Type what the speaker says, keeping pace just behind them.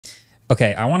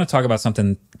Okay, I want to talk about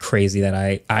something crazy that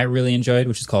I really enjoyed,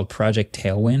 which is called Project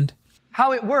Tailwind.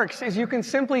 How it works is you can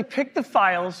simply pick the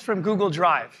files from Google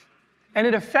Drive, and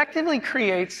it effectively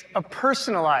creates a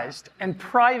personalized and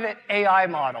private AI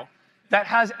model that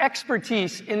has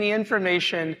expertise in the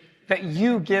information that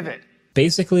you give it.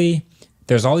 Basically,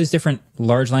 there's all these different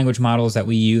large language models that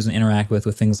we use and interact with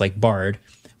things like Bard.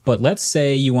 But let's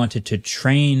say you wanted to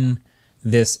train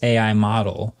this AI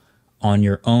model on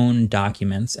your own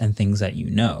documents and things that you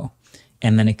know.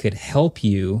 And then it could help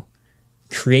you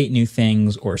create new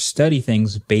things or study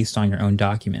things based on your own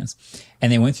documents.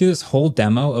 And they went through this whole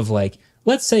demo of like,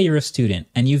 let's say you're a student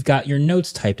and you've got your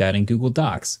notes typed out in Google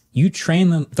Docs. You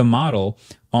train the model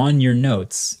on your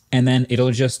notes, and then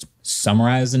it'll just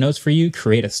summarize the notes for you,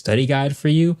 create a study guide for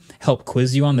you, help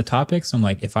quiz you on the topics. I'm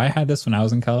like, if I had this when I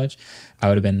was in college, I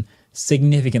would have been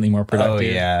significally more productive. Oh,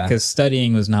 yeah. Because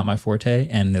studying was not my forte,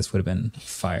 and this would have been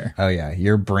fire. Oh, yeah.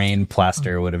 Your brain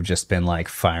plaster would have just been like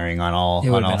firing on all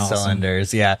cylinders.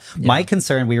 Awesome. Yeah. My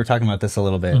concern, we were talking about this a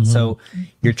little bit. So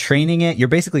you're training it, you're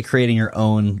basically creating your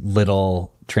own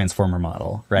little transformer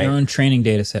model, right? Your own training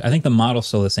data set. I think the model's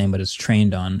still the same, but it's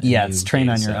trained on. Yeah, it's trained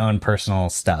on your own personal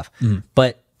stuff.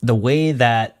 But the way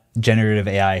that generative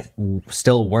AI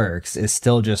still works is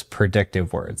still just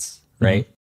predictive words, right?